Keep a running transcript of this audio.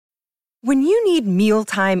When you need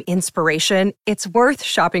mealtime inspiration, it's worth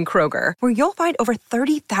shopping Kroger, where you'll find over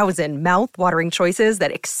 30,000 mouth-watering choices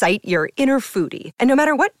that excite your inner foodie. And no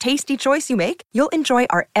matter what tasty choice you make, you'll enjoy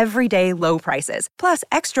our everyday low prices, plus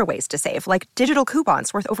extra ways to save, like digital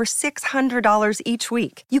coupons worth over $600 each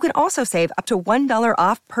week. You can also save up to $1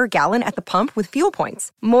 off per gallon at the pump with fuel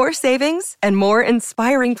points. More savings and more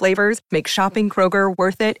inspiring flavors make shopping Kroger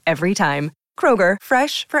worth it every time. Kroger,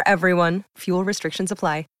 fresh for everyone. Fuel restrictions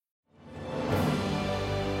apply.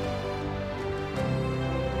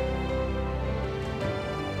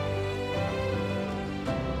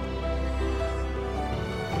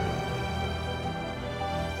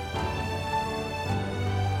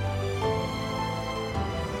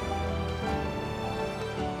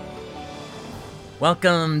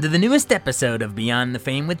 Welcome to the newest episode of Beyond the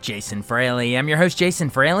Fame with Jason Fraley. I'm your host,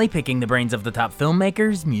 Jason Fraley, picking the brains of the top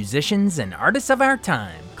filmmakers, musicians, and artists of our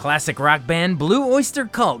time. Classic rock band Blue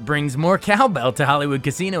Öyster Cult brings more cowbell to Hollywood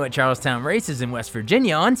Casino at Charlestown Races in West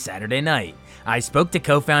Virginia on Saturday night. I spoke to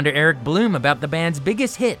co-founder Eric Bloom about the band's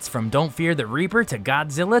biggest hits, from Don't Fear the Reaper to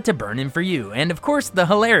Godzilla to Burnin' For You, and of course the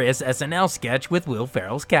hilarious SNL sketch with Will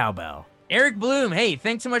Ferrell's cowbell. Eric Bloom, hey,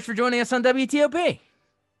 thanks so much for joining us on WTOP.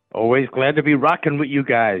 Always glad to be rocking with you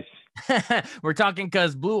guys. We're talking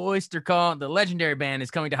because Blue Öyster Cult, the legendary band,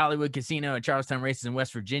 is coming to Hollywood Casino at Charlestown Races in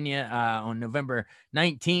West Virginia on November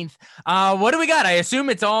 19th. What do we got? I assume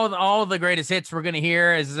it's all the greatest hits we're going to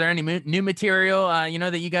hear. Is there any new material,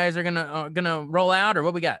 that you guys are gonna roll out, or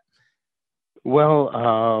what we got? Well,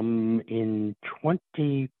 in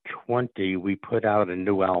 2020, we put out a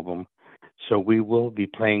new album, so we will be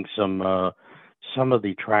playing some of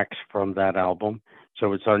the tracks from that album.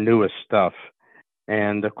 So it's our newest stuff,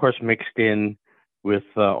 and of course mixed in with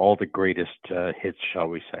all the greatest hits, shall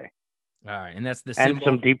we say? All right, and that's the symbol. And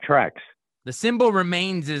some deep tracks. The Symbol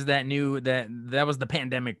Remains is that was the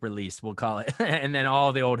pandemic release, we'll call it, and then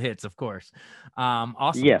all the old hits, of course.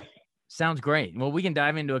 Awesome. Yes. Sounds great. Well, we can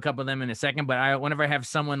dive into a couple of them in a second, but whenever I have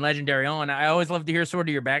someone legendary on, I always love to hear sort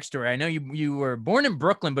of your backstory. I know you were born in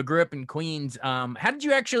Brooklyn, but grew up in Queens. How did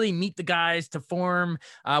you actually meet the guys to form,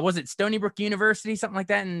 was it Stony Brook University, something like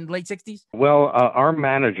that in late 60s? Well, our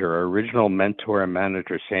manager, our original mentor and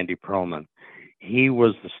manager, Sandy Perlman, he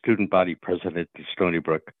was the student body president at Stony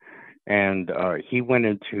Brook. And he went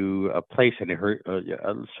into a place and he heard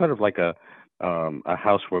sort of like a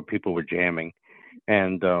house where people were jamming.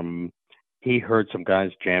 And he heard some guys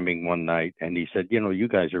jamming one night, and he said, you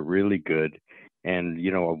guys are really good, and,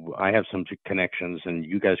 I have some connections, and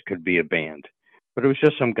you guys could be a band. But it was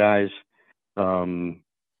just some guys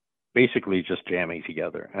basically just jamming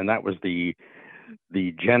together, and that was the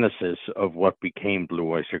genesis of what became Blue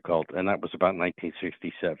Öyster Cult, and that was about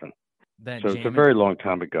 1967. So it's a very long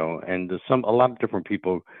time ago, and a lot of different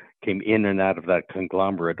people came in and out of that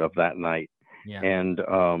conglomerate of that night. Yeah.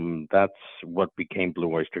 And that's what became Blue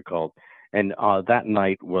Öyster Cult. And that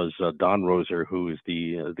night was Don Roser, who is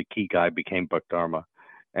the key guy, became Buck Dharma.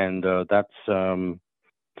 And that's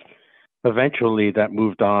eventually that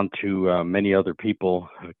moved on to many other people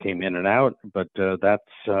who came in and out. But that's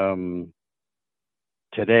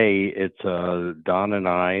today it's Don and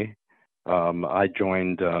I. I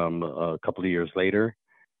joined a couple of years later.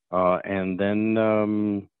 And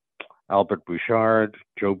then Albert Bouchard,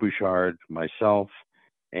 Joe Bouchard, myself,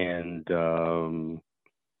 and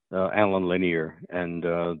Alan Lanier, and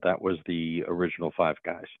that was the original five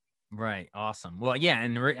guys. Right. Awesome. Well, yeah,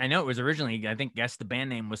 and I know it was originally, I guess the band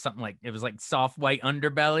name was something like, it was like Soft White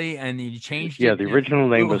Underbelly, and you changed it. Yeah, the original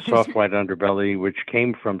name was Soft White Underbelly, which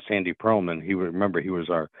came from Sandy Perlman. He was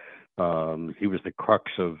he was the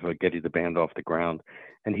crux of getting the band off the ground,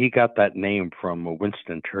 and he got that name from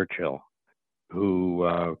Winston Churchill,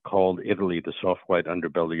 who called Italy the soft white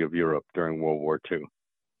underbelly of Europe during World War II.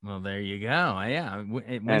 Well, there you go. Yeah,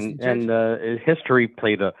 and history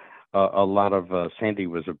played a lot of. Sandy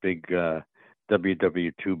was a big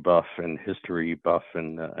WW2 buff and history buff,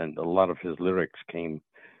 and a lot of his lyrics came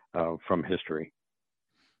from history.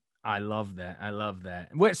 I love that.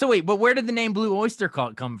 So wait, but where did the name Blue Öyster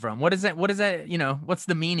Cult come from? What is that? What's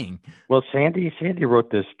the meaning? Well, Sandy wrote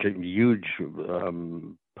this huge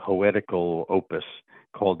poetical opus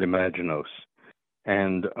called Imaginos.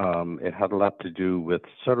 And it had a lot to do with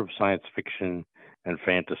sort of science fiction and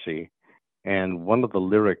fantasy. And one of the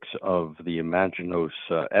lyrics of the Imaginos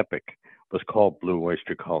epic was called Blue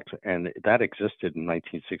Öyster Cult, and that existed in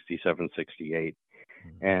 1967-68.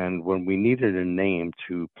 And when we needed a name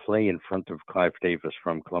to play in front of Clive Davis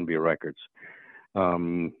from Columbia Records,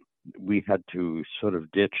 we had to sort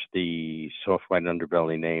of ditch the Soft White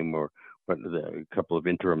Underbelly name, or a couple of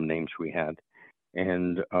interim names we had.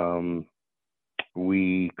 And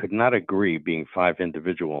we could not agree, being 5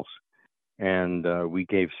 individuals, and we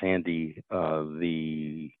gave Sandy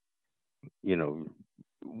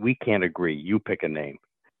we can't agree. You pick a name.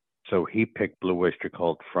 So he picked Blue Oyster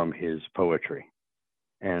Cult from his poetry,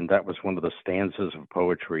 and that was one of the stanzas of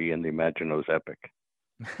poetry in the Imaginos epic.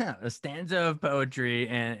 A stanza of poetry,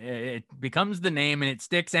 and it becomes the name, and it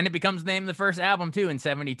sticks, and it becomes the name of the first album too in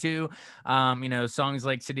 '72. Songs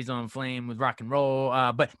like "Cities on Flame" with rock and roll,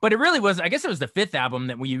 but it really was. I guess it was the 5th album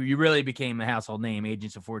that you really became a household name,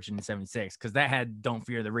 Agents of Fortune in '76, because that had "Don't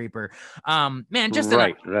Fear the Reaper." Man, just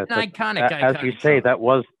right. an iconic. As you say,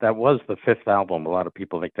 song. that was the 5th album. A lot of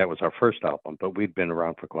people think that was our first album, but we'd been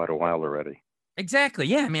around for quite a while already. Exactly.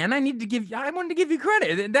 Yeah, man. I wanted to give you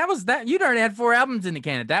credit. That you'd already had 4 albums in the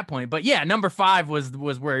can at that point. But yeah, number 5 was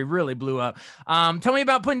where he really blew up. Tell me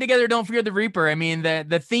about putting together "Don't Fear the Reaper." I mean,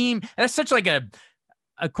 the theme, that's such like a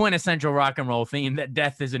quintessential rock and roll theme, that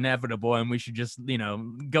death is inevitable and we should just,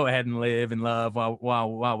 go ahead and live and love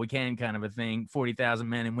while we can, kind of a thing. 40,000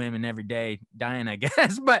 men and women every day dying, I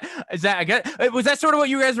guess. But was that sort of what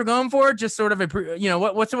you guys were going for? Just sort of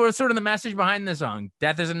what's sort of the message behind the song?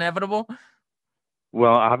 Death is inevitable.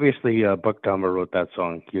 Well, obviously, Buck Dahmer wrote that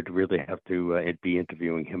song. You'd really have to be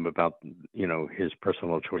interviewing him about, his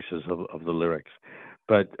personal choices of the lyrics.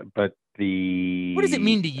 But what does it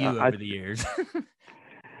mean to you over the years?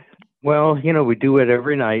 Well, we do it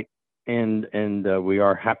every night, and we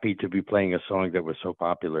are happy to be playing a song that was so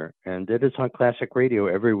popular. And it is on classic radio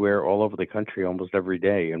everywhere, all over the country, almost every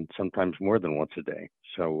day, and sometimes more than once a day.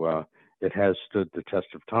 So it has stood the test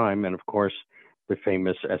of time. And of course, the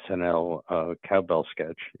famous SNL cowbell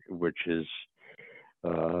sketch, which is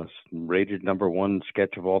rated number 1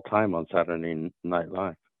 sketch of all time on Saturday Night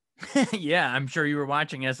Live. Yeah, I'm sure you were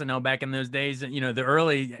watching SNL back in those days. The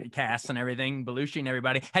early casts and everything. Belushi and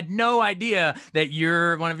everybody had no idea that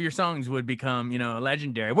one of your songs would become,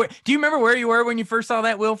 legendary. Do you remember where you were when you first saw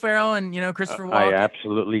that, Will Ferrell and Christopher Walken? I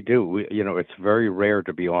absolutely do. It's very rare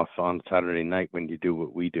to be off on Saturday night when you do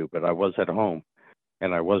what we do. But I was at home,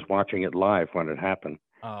 and I was watching it live when it happened.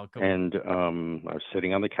 Oh, cool. And I was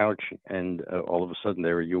sitting on the couch, and all of a sudden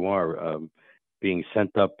there you are, being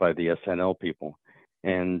sent up by the SNL people.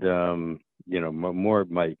 And my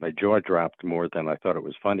jaw dropped more than I thought it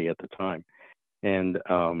was funny at the time. And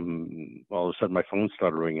all of a sudden my phone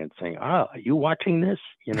started ringing and saying, "Are you watching this?"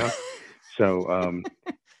 So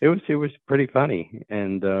it was pretty funny.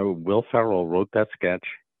 And Will Ferrell wrote that sketch,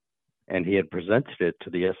 and he had presented it to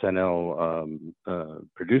the SNL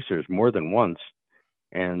producers more than once,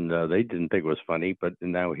 and they didn't think it was funny. But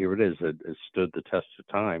now here it is. It stood the test of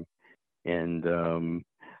time, and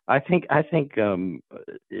I think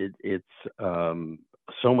it's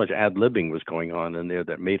so much ad-libbing was going on in there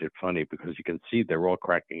that made it funny, because you can see they're all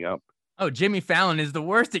cracking up. Oh, Jimmy Fallon is the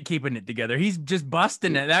worst at keeping it together. He's just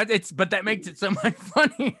busting it. But that makes it so much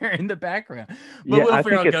funnier in the background. But I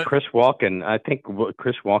think it's Chris Walken. I think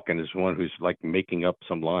Chris Walken is the one who's like making up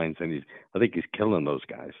some lines, and I think he's killing those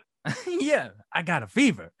guys. Yeah, I got a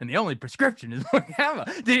fever, and the only prescription is Morgava.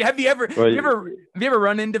 Have you ever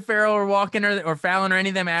run into Ferrell or Walken or Fallon or any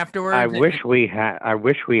of them afterwards? I wish we had.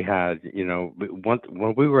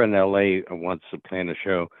 When we were in LA once to plan a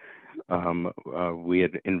show, we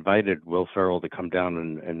had invited Will Ferrell to come down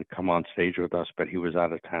and come on stage with us, but he was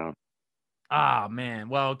out of town. Ah, man.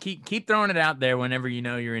 Well, keep throwing it out there whenever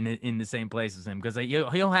you're in the same place as him, because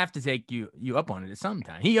he'll have to take you up on it at some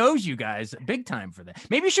time. He owes you guys big time for that.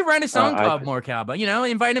 Maybe you should write a song called More Cowbell.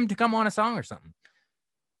 Invite him to come on a song or something.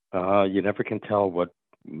 You never can tell what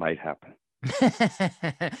might happen.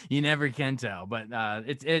 You never can tell, but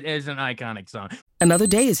it is an iconic song. Another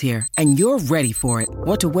day is here, and you're ready for it.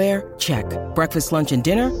 What to wear? Check. Breakfast, lunch, and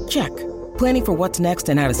dinner? Check. Planning for what's next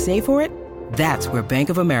and how to save for it? That's where Bank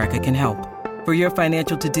of America can help. For your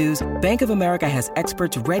financial to-dos, Bank of America has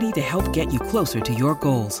experts ready to help get you closer to your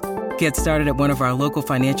goals. Get started at one of our local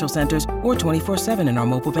financial centers or 24/7 in our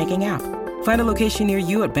mobile banking app. Find a location near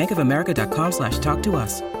you at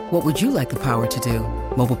bankofamerica.com/talktous. What would you like the power to do?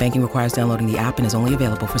 Mobile banking requires downloading the app and is only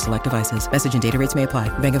available for select devices. Message and data rates may apply.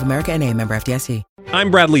 Bank of America N.A., member FDIC.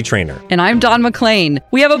 I'm Bradley Trainer. And I'm Don McClain.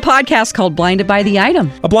 We have a podcast called Blinded by the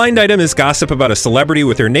Item. A blind item is gossip about a celebrity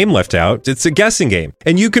with their name left out. It's a guessing game,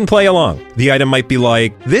 and you can play along. The item might be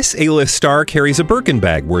like, this A-list star carries a Birkin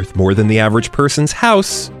bag worth more than the average person's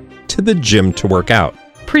house to the gym to work out.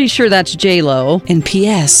 Pretty sure that's J-Lo. And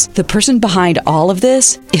P.S. the person behind all of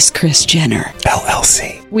this is Kris Jenner,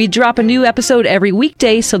 LLC. We drop a new episode every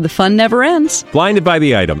weekday so the fun never ends. Blinded by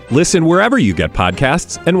the Item. Listen wherever you get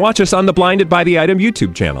podcasts and watch us on the Blinded by the Item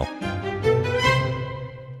YouTube channel.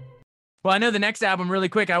 Well, I know the next album really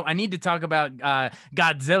quick. I need to talk about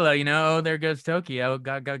Godzilla. Oh, there goes Tokyo.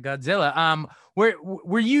 Godzilla.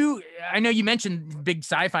 Were you? I know you mentioned big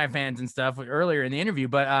sci-fi fans and stuff earlier in the interview,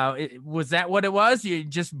 but was that what it was? You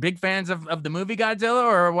just big fans of the movie Godzilla,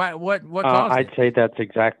 or what caused I'd it? say that's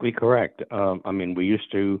exactly correct. I mean, we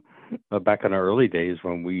used to back in our early days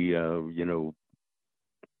when we, Don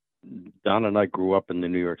and I grew up in the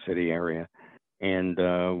New York City area, and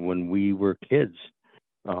when we were kids,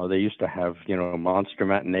 they used to have monster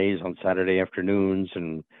matinees on Saturday afternoons,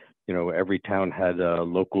 and every town had a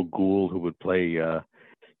local ghoul who would play.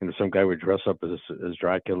 Some guy would dress up as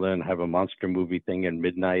Dracula and have a monster movie thing at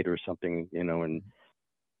midnight or something. And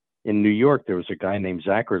in New York, there was a guy named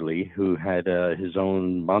Zachary who had his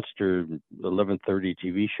own monster 11:30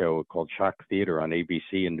 TV show called Shock Theater on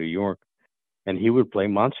ABC in New York, and he would play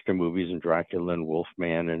monster movies and Dracula and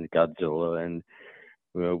Wolfman and Godzilla, and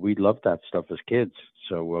we loved that stuff as kids.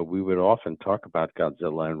 So we would often talk about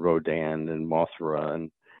Godzilla and Rodan and Mothra,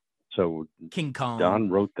 and so King Kong. Don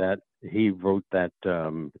wrote that. He wrote that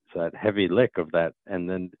heavy lick of that, and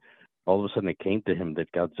then all of a sudden it came to him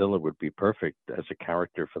that Godzilla would be perfect as a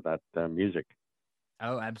character for that music.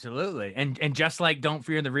 Oh, absolutely. And just like Don't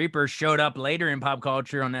Fear the Reaper showed up later in pop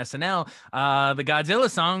culture on SNL, the Godzilla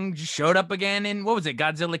song just showed up again in, what was it,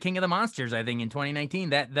 Godzilla King of the Monsters, I think, in 2019.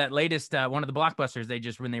 That latest one of the blockbusters they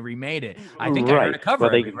just when they remade it. I think I heard a Right. cover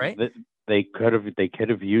Well, of it, right? they could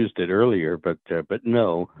have used it earlier, but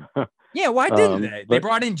no. Yeah, why didn't they? They But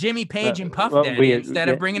brought in Jimmy Page and Puff well, Daddy instead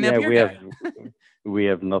of bringing up your we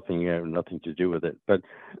have guy. nothing to do with it. But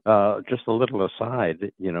just a little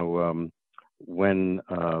aside, when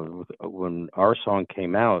our song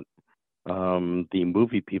came out, the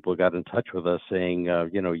movie people got in touch with us saying,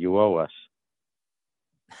 you owe us.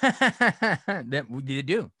 That you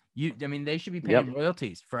do. I mean, they should be Yep. paying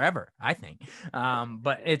royalties forever, I think.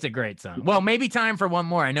 But it's a great song. Well, maybe time for one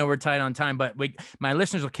more. I know we're tight on time, but my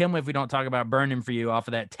listeners will kill me if we don't talk about Burning for You off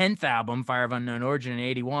of that 10th album, Fire of Unknown Origin in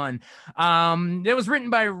 81. It was written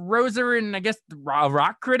by Rosa and I guess a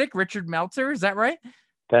rock critic, Richard Meltzer. Is that right?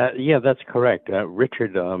 That's correct.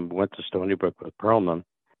 Richard went to Stony Brook with Perlman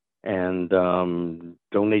and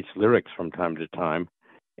donates lyrics from time to time,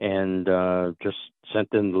 and just sent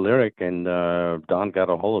in the lyric, and Don got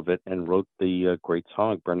a hold of it and wrote the great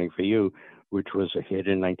song "Burning for You," which was a hit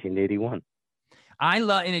in 1981. I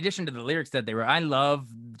love, in addition to the lyrics that they wrote, I love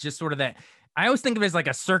just sort of that. I always think of it as like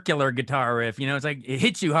a circular guitar riff. It's like it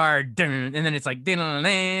hits you hard, and then it's like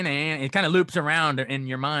it kind of loops around in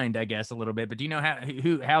your mind, I guess, a little bit. But do you know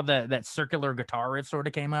how that circular guitar riff sort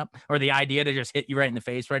of came up, or the idea to just hit you right in the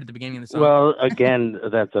face right at the beginning of the song? Well, again,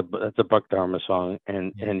 that's a Buck Dharma song,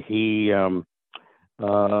 and Yeah. and he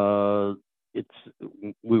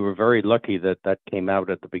we were very lucky that came out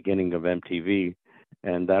at the beginning of MTV,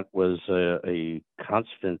 and that was a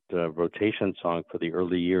constant rotation song for the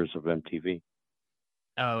early years of MTV.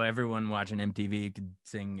 Oh, everyone watching MTV could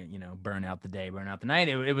sing, "Burn Out the Day, Burn Out the Night."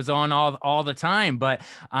 It was on all the time, but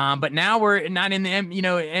now we're not in the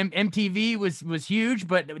MTV was huge,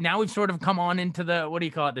 but now we've sort of come on into the, what do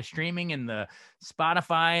you call it, the streaming and the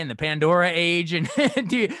Spotify and the Pandora age, and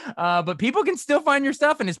but people can still find your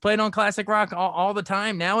stuff, and it's played on classic rock all the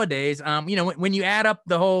time nowadays. When you add up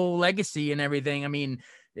the whole legacy and everything, I mean,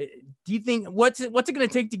 do you think what's it going to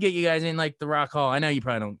take to get you guys in like the Rock Hall? I know you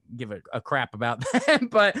probably don't give a crap about that,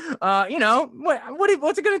 but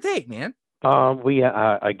what's it going to take, man? We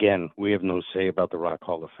we have no say about the Rock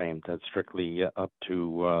Hall of Fame. That's strictly up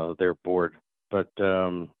to their board. But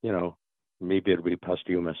maybe it'll be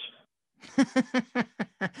posthumous.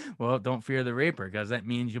 Well, don't fear the Reaper, because that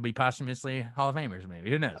means you'll be posthumously Hall of Famers.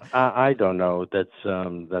 Maybe, who knows? I don't know. That's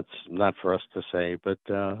not for us to say. But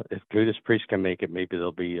if Judas Priest can make it, maybe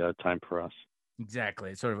there'll be time for us.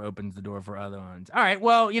 Exactly. It sort of opens the door for other ones. All right.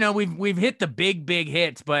 Well, we've hit the big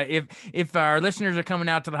hits, but if our listeners are coming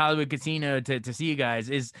out to the Hollywood Casino to see you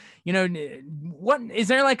guys, what is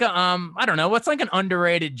there like a I don't know, what's like an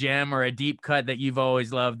underrated gem or a deep cut that you've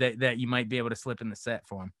always loved that you might be able to slip in the set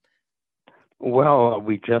for them? Well,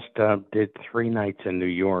 we just did 3 nights in New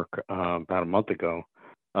York about a month ago,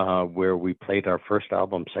 where we played our first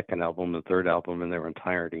album, second album, and third album in their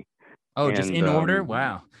entirety. Oh, just in order?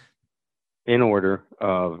 Wow. In order.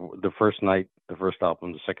 The first night, the first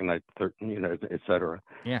album, the second night, third, et cetera.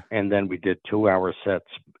 Yeah. And then we did 2-hour sets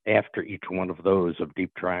after each one of those of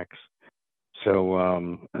deep tracks. So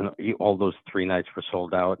all those 3 nights were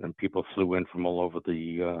sold out, and people flew in from all over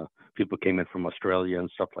people came in from Australia and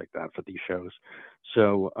stuff like that for these shows.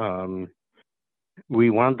 So We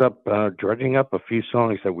wound up dredging up a few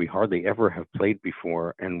songs that we hardly ever have played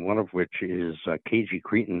before, and one of which is Cagey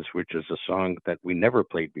Cretins, which is a song that we never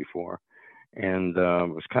played before. And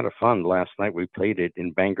it was kind of fun. Last night we played it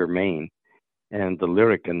in Bangor, Maine, and the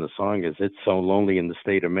lyric in the song is "It's so lonely in the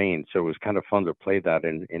state of Maine." So it was kind of fun to play that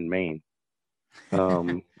in Maine,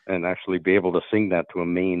 and actually be able to sing that to a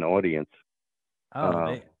Maine audience.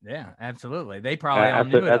 Yeah, absolutely. They probably all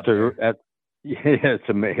knew it up there. Yeah,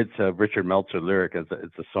 it's a Richard Meltzer lyric.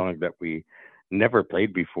 It's a song that we never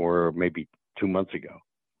played before, maybe 2 months ago,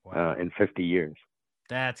 in 50 years.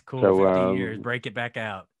 That's cool. So, 50 years, break it back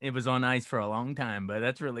out. It was on ice for a long time, but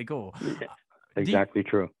that's really cool. Yeah, exactly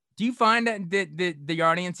true. Do you find that the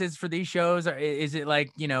audiences for these shows, is it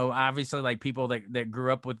like, obviously like people that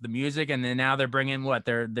grew up with the music and then now they're bringing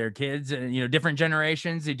their kids and, different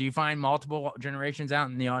generations? Do you find multiple generations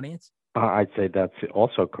out in the audience? I'd say that's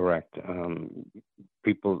also correct.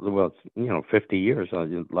 People, 50 years,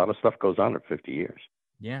 a lot of stuff goes on at 50 years.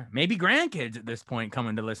 Yeah, maybe grandkids at this point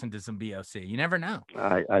coming to listen to some BOC. You never know.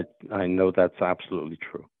 I know that's absolutely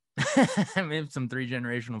true. We have some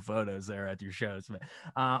 3-generational photos there at your shows. But,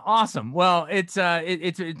 awesome. Well, it's an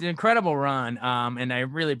incredible run, and I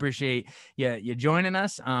really appreciate you joining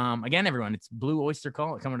us. Again, everyone, it's Blue Oyster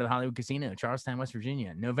Cult coming to the Hollywood Casino, Charlestown, West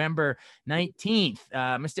Virginia, November 19th.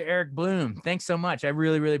 Mr. Eric Bloom, thanks so much. I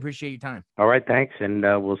really, really appreciate your time. All right, thanks, and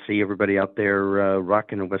we'll see everybody out there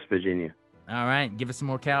rocking in West Virginia. All right, give us some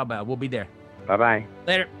more cowbell. We'll be there. Bye-bye.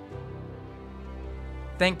 Later.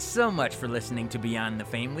 Thanks so much for listening to Beyond the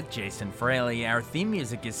Fame with Jason Fraley. Our theme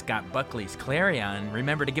music is Scott Buckley's Clarion.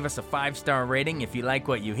 Remember to give us a 5-star rating if you like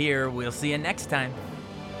what you hear. We'll see you next time.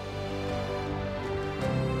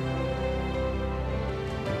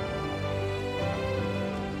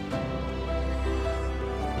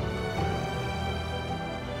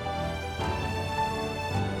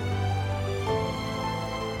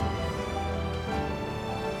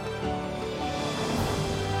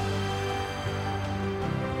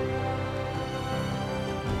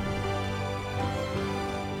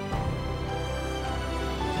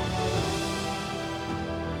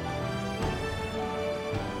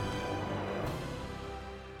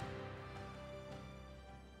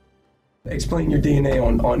 Explain your DNA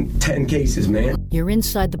on 10 cases, man. You're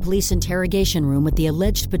inside the police interrogation room with the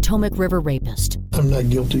alleged Potomac River rapist. I'm not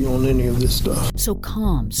guilty on any of this stuff. So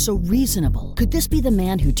calm, so reasonable. Could this be the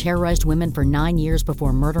man who terrorized women for 9 years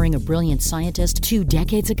before murdering a brilliant scientist 2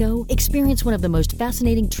 decades ago? Experience one of the most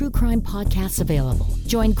fascinating true crime podcasts available.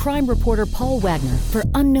 Join crime reporter Paul Wagner for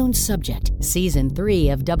Unknown Subject, Season 3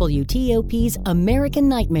 of WTOP's American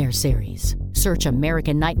Nightmare series. Search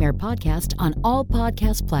American Nightmare Podcast on all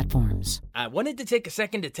podcast platforms. I wanted to take a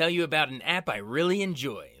second to tell you about an app I really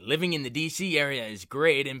enjoy. Living in the D.C. area is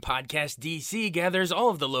great, and Podcast DC gathers all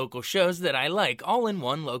of the local shows that I like all in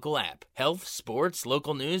one local app. Health, sports,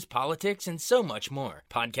 local news, politics, and so much more.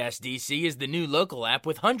 Podcast DC is the new local app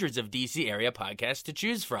with hundreds of D.C. area podcasts to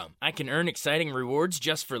choose from. I can earn exciting rewards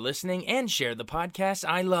just for listening and share the podcasts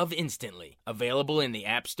I love instantly. Available in the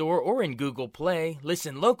App Store or in Google Play,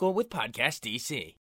 listen local with Podcast DC.